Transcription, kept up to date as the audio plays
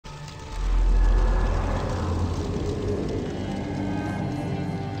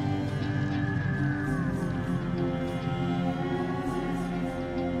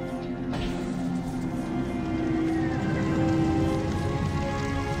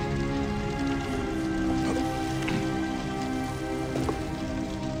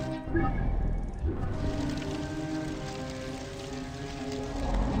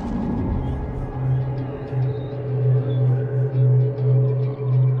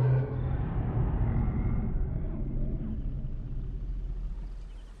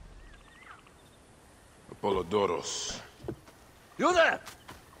Doros. You there!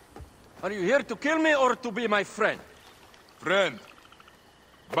 Are you here to kill me or to be my friend? Friend.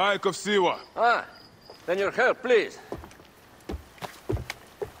 Bike of Siwa. Ah, then your help, please.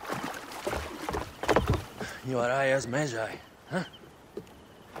 You are Aya's Magi, huh?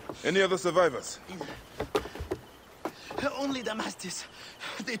 Any other survivors? Only Damastis.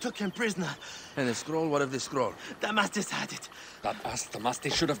 They took him prisoner. And the scroll? What of the scroll? Damastis had it. That ass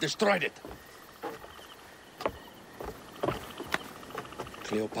Damastis should have destroyed it.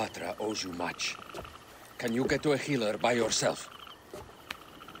 Cleopatra owes you much. Can you get to a healer by yourself?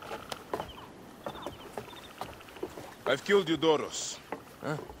 I've killed Eudoros.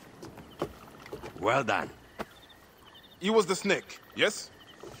 Huh? Well done. He was the snake, yes?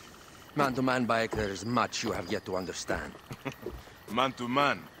 Man-to-man, Bayek, there is much you have yet to understand. Man to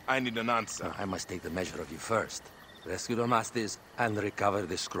man, I need an answer. Now, I must take the measure of you first. Rescue Damastis and recover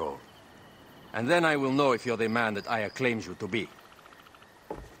the scroll. And then I will know if you're the man that Aya claims you to be.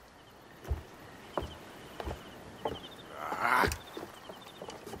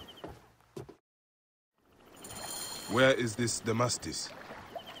 Where is this Damastis?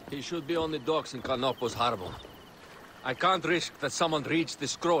 He should be on the docks in Canopus Harbor. I can't risk that someone reads the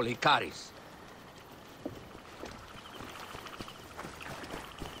scroll he carries.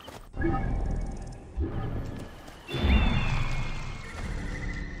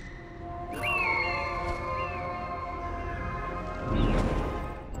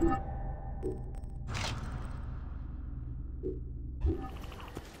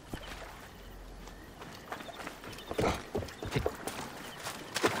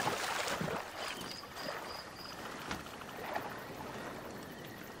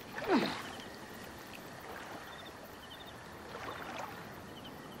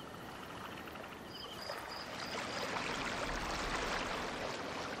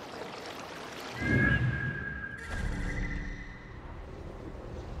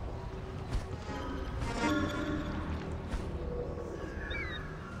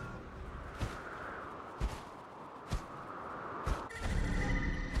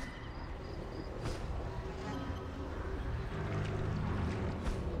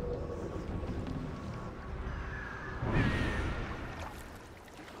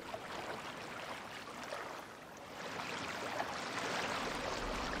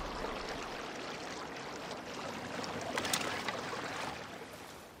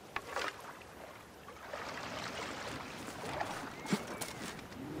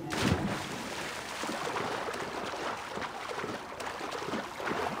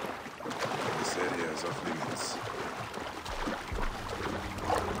 Off limits.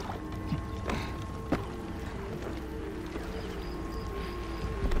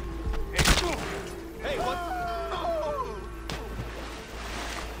 Hey, what?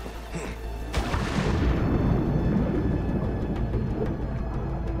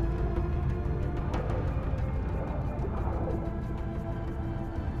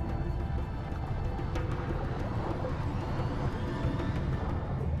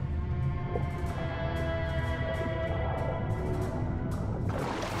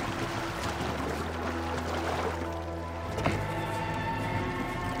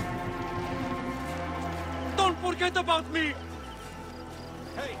 Forget about me!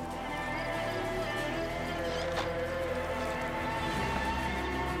 Hey!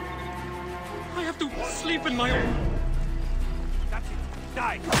 I have to sleep in my own... That's it.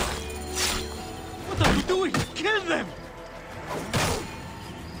 Die! What are you doing? Kill them!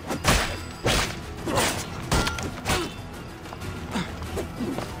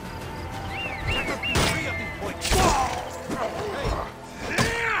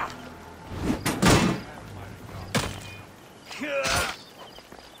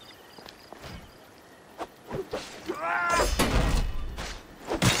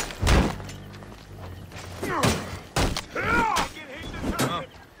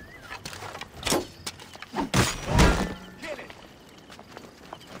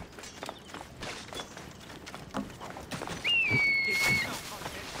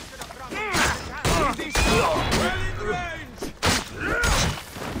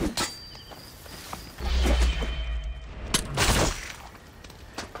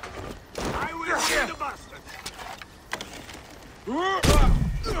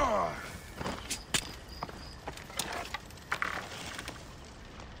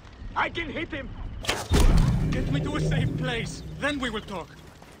 I can hit him! Get me to a safe place, then we will talk.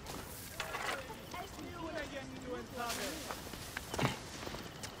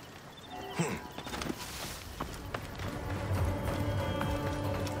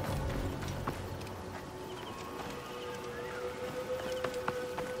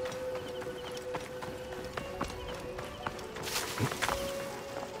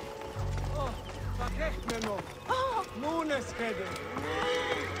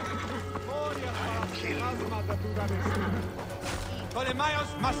 Ptolemaios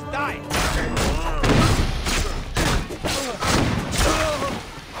must die!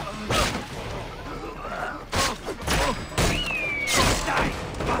 Die,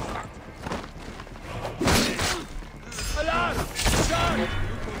 bastard! Alarm! Charge!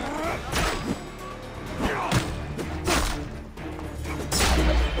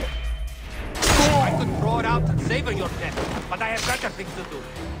 I could throw it out and savor your death, but I have better things to do.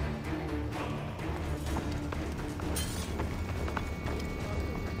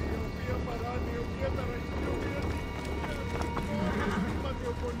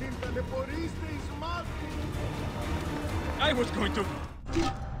 I was going to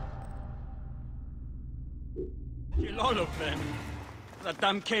kill all of them. That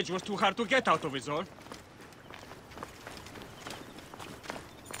damn cage was too hard to get out of, is all.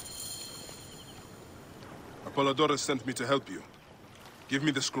 Apollodorus sent me to help you. Give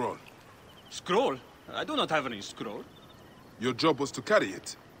me the scroll. Scroll? I do not have any scroll. Your job was to carry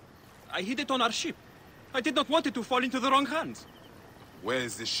it. I hid it on our ship. I did not want it to fall into the wrong hands. Where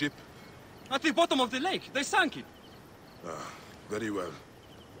is this ship? At the bottom of the lake. They sank it. Very well.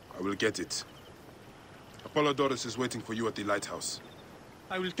 I will get it. Apollodorus is waiting for you at the lighthouse.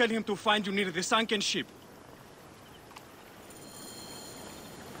 I will tell him to find you near the sunken ship.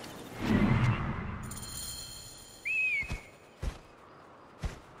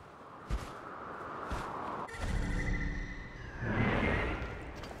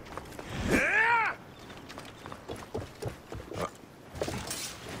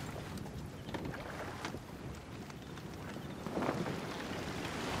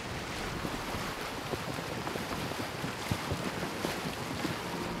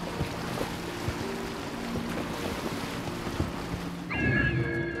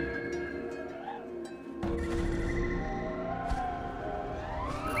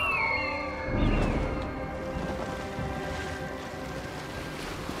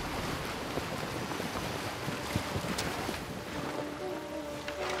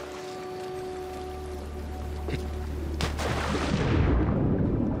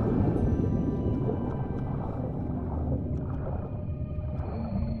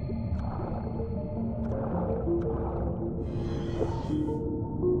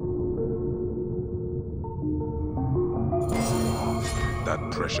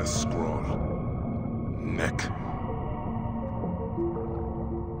 That precious scroll. Neck.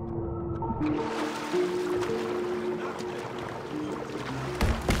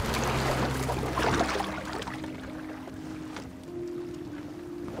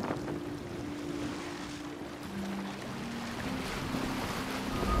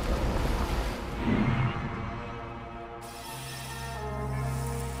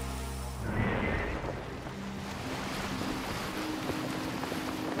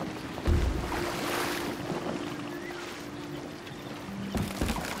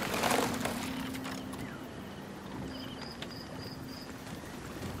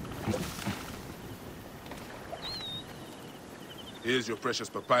 Here's your precious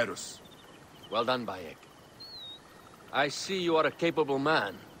papyrus. Well done, Bayek. I see you are a capable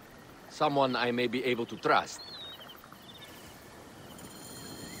man. Someone I may be able to trust.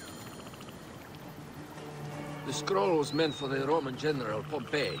 The scroll was meant for the Roman general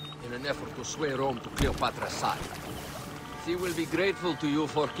Pompey in an effort to sway Rome to Cleopatra's side. She will be grateful to you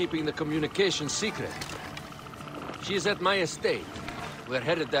for keeping the communication secret. She is at my estate. We're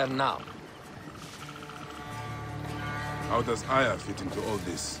headed there now. How does Aya fit into all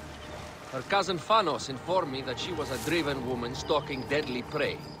this? Her cousin Phanos informed me that she was a driven woman stalking deadly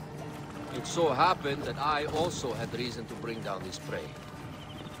prey. It so happened that I also had reason to bring down this prey.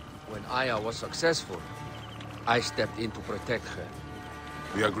 When Aya was successful, I stepped in to protect her.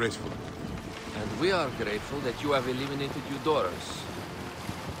 We are grateful. And we are grateful that you have eliminated Eudorus.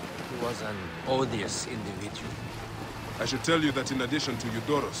 He was an odious individual. I should tell you that in addition to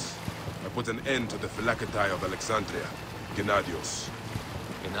Eudorus, I put an end to the Phylacetae of Alexandria, Gennadios.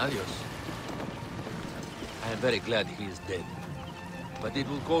 Gennadios? I am very glad he is dead. But it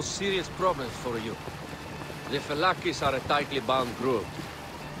will cause serious problems for you. The Phylakis are a tightly bound group.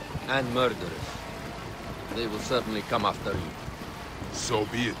 And murderers. They will certainly come after you. So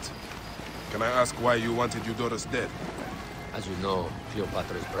be it. Can I ask why you wanted Eudorus dead? As you know,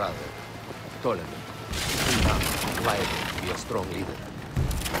 Cleopatra's brother, Ptolemy, too young, violent to be a strong leader.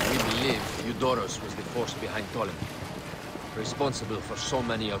 We believe Eudorus was the force behind Ptolemy, responsible for so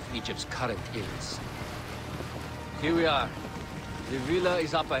many of Egypt's current ills. Here we are. The villa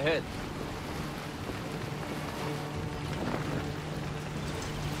is up ahead.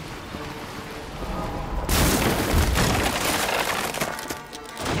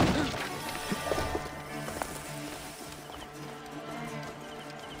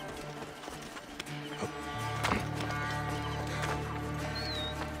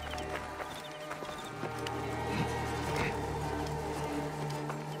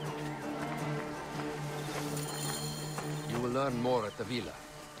 learn more at the villa.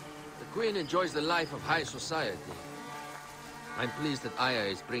 The Queen enjoys the life of high society. I'm pleased that Aya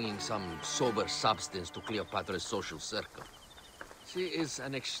is bringing some sober substance to Cleopatra's social circle. She is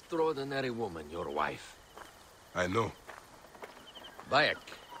an extraordinary woman, your wife. I know. Bayek,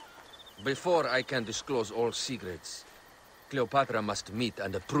 before I can disclose all secrets, Cleopatra must meet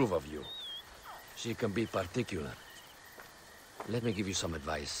and approve of you. She can be particular. Let me give you some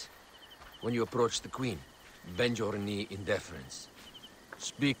advice. When you approach the Queen, bend your knee in deference.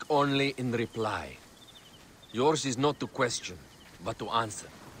 Speak only in reply. Yours is not to question, but to answer.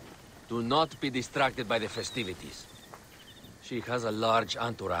 Do not be distracted by the festivities. She has a large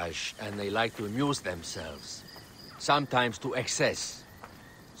entourage, and they like to amuse themselves. Sometimes to excess.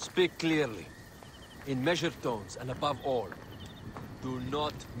 Speak clearly, in measured tones, and above all, do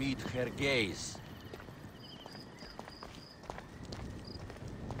not meet her gaze.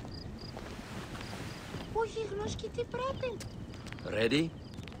 Ready?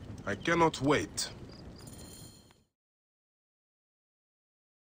 I cannot wait.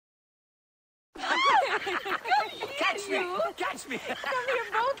 Catch me! Catch me! Come here,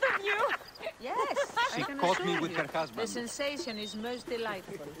 both of you! Yes, She caught me with her husband. the sensation is most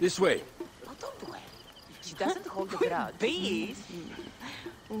delightful. This way. Oh, don't do it. She doesn't hold a grudge. Please?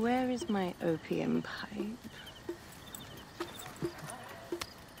 Where is my opium pipe?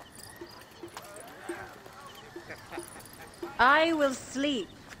 I will sleep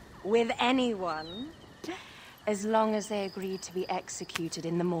with anyone as long as they agree to be executed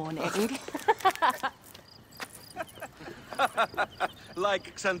in the morning.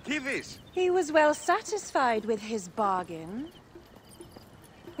 Like Xantivis. He was well satisfied with his bargain.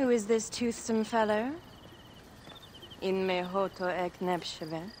 Who is this toothsome fellow? In mehoto ek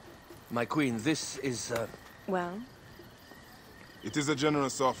nebsheve. My queen, this is, Well, It is a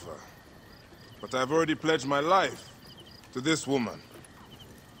generous offer. But I've already pledged my life to this woman.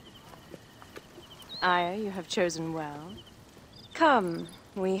 Aya, you have chosen well. Come,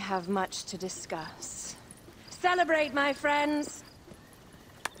 we have much to discuss. Celebrate, my friends!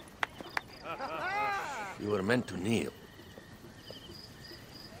 you were meant to kneel.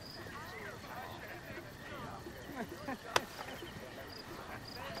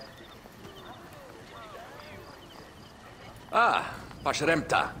 Ah,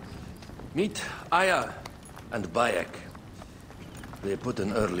 Pashremta. Meet Aya and Bayek. They put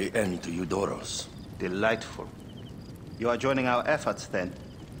an early end to Eudoros. Delightful. You are joining our efforts, then?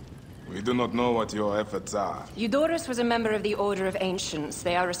 We do not know what your efforts are. Eudoros was a member of the Order of Ancients.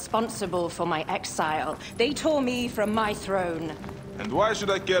 They are responsible for my exile. They tore me from my throne. And why should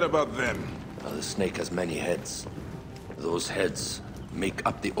I care about them? Now, the snake has many heads. Those heads make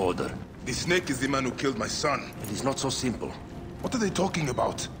up the Order. The snake is the man who killed my son. It is not so simple. What are they talking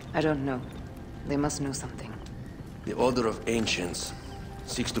about? I don't know. They must know something. The Order of Ancients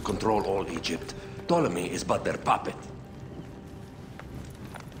seeks to control all Egypt. Ptolemy is but their puppet.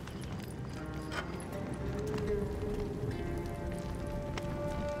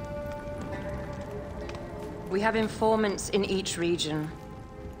 We have informants in each region,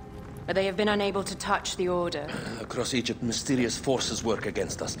 but they have been unable to touch the Order. Across Egypt, mysterious forces work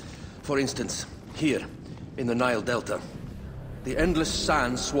against us. For instance, here, in the Nile Delta, the endless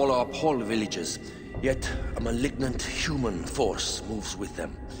sands swallow up whole villages, yet a malignant human force moves with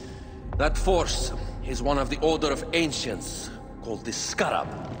them. That force is one of the Order of Ancients, called the Scarab.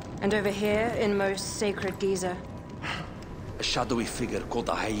 And over here, in most sacred Giza, A shadowy figure called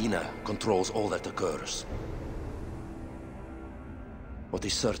the Hyena controls all that occurs. What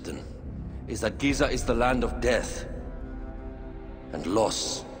is certain is that Giza is the land of death and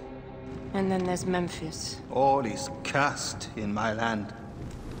loss. and then there's Memphis. All is cursed in my land.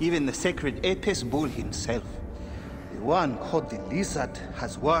 Even the sacred Apis bull himself. The one called the Lizard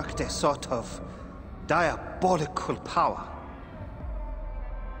has worked a sort of diabolical power.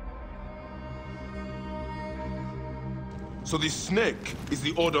 So the snake is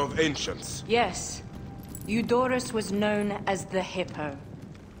the Order of Ancients. Yes. Eudoros was known as the Hippo.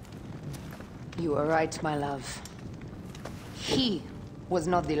 You are right, my love. He was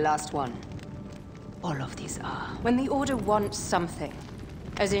not the last one. All of these are. When the Order wants something,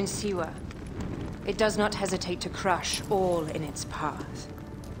 as in Siwa, it does not hesitate to crush all in its path.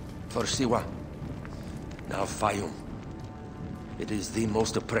 For Siwa, now Fayum. It is the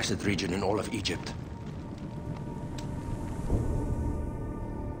most oppressed region in all of Egypt.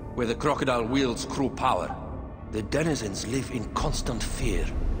 Where the crocodile wields cruel power, the denizens live in constant fear.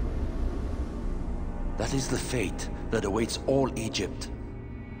 That is the fate that awaits all Egypt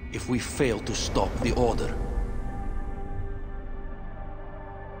if we fail to stop the Order.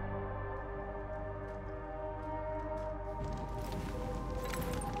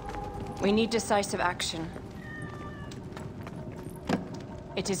 We need decisive action.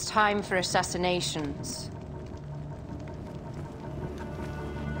 It is time for assassinations.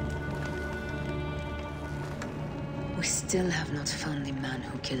 We still have not found the man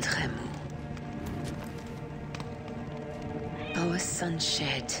who killed Remu. Our son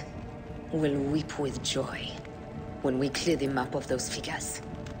Shed will weep with joy when we clear the map of those figures.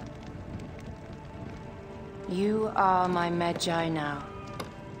 You are my Medjay now.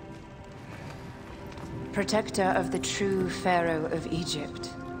 Protector of the true Pharaoh of Egypt.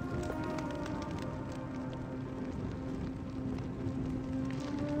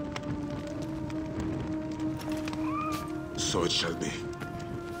 So it shall be.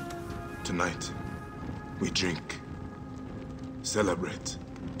 Tonight, we drink, celebrate,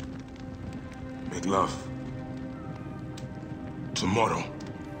 make love. Tomorrow,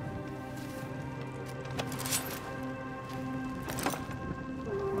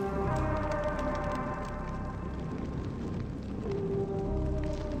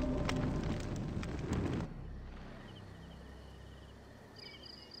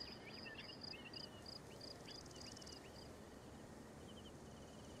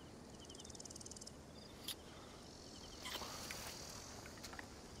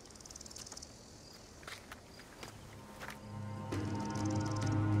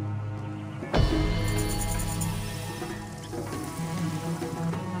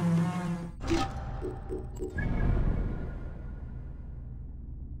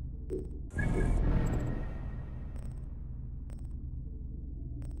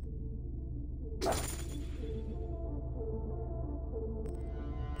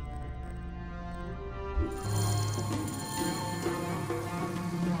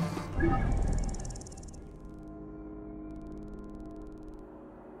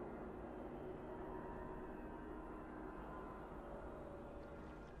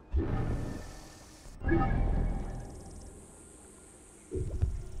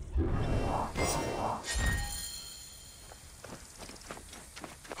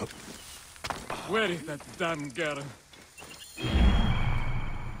 Where is that damn girl?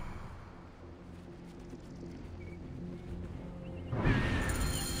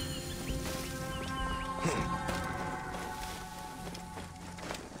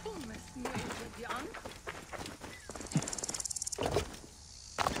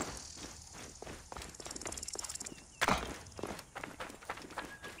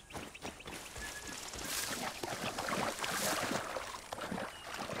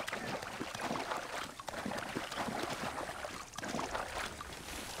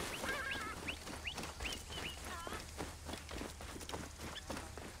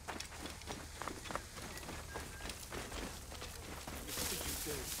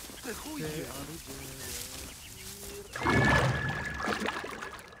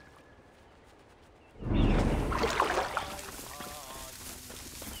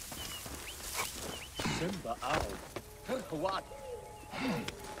 Simba out. What?